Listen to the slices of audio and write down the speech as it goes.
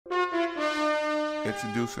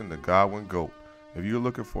Introducing the Godwin GOAT. If you're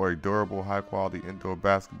looking for a durable, high-quality indoor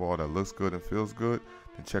basketball that looks good and feels good,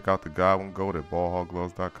 then check out the Godwin GOAT at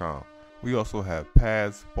ballhawkgloves.com. We also have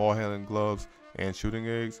pads, ball handling gloves, and shooting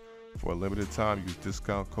eggs. For a limited time, use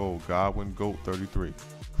discount code GodwinGOAT33.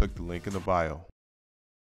 Click the link in the bio.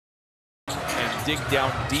 And dig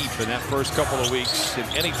down deep in that first couple of weeks. And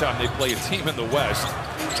anytime they play a team in the West,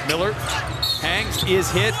 Miller hangs,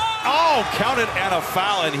 is hit. Oh, counted and a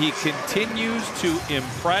foul, and he continues to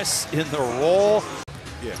impress in the role.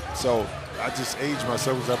 Yeah, so I just aged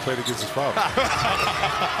myself as I played against his father.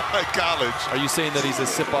 College. Are you saying that he's a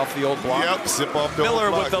sip off the old block? Yep, sip off the Miller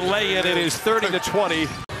old block. with the lay-in. It is 30-20.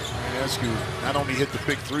 Askew not only hit the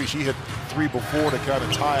big three, she hit three before to kind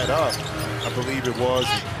of tie it up. I believe it was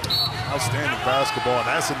outstanding basketball, and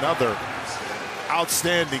that's another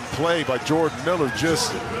outstanding play by Jordan Miller.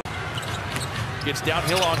 Just gets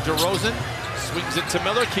downhill on DeRozan, swings it to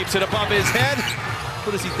Miller, keeps it above his head. Who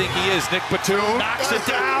does he think he is? Nick Batum knocks it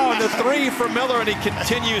down. The three for Miller, and he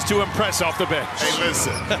continues to impress off the bench. Hey,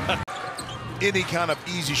 listen, any kind of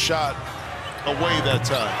easy shot away that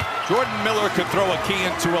time. Jordan Miller could throw a key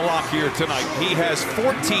into a lock here tonight. He has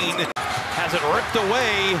 14, has it ripped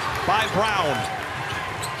away by Brown.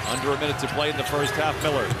 Under a minute to play in the first half.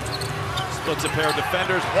 Miller splits a pair of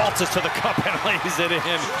defenders, waltzes to the cup and lays it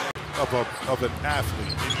in. Of an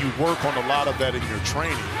athlete, and you work on a lot of that in your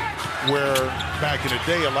training, where back in the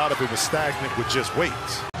day, a lot of it was stagnant with just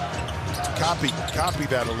weights. Copy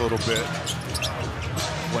that a little bit.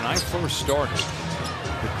 When I first started,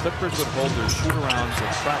 the Clippers would hold their shoot-arounds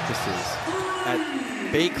and practices at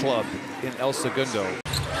Bay Club in El Segundo.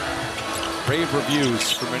 Rave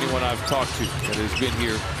reviews from anyone I've talked to that has been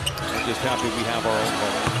here. I'm just happy we have our own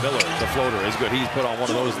home. Miller, the floater, is good. He's put on one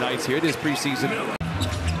of those nights here. It is preseason.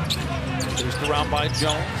 Just around by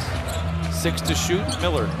Jones. 6 to shoot.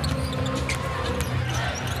 Miller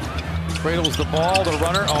cradles the ball. The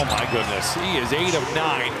runner. Oh my goodness. He is 8 of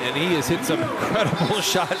 9, and he has hit some incredible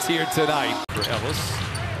shots here tonight for Ellis.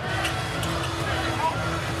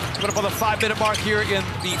 Coming up on the 5-minute mark here in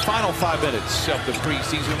the final 5 minutes of the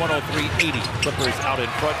preseason. 103-80. Clippers out in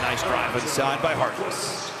front. Nice drive inside by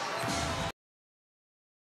Harkless.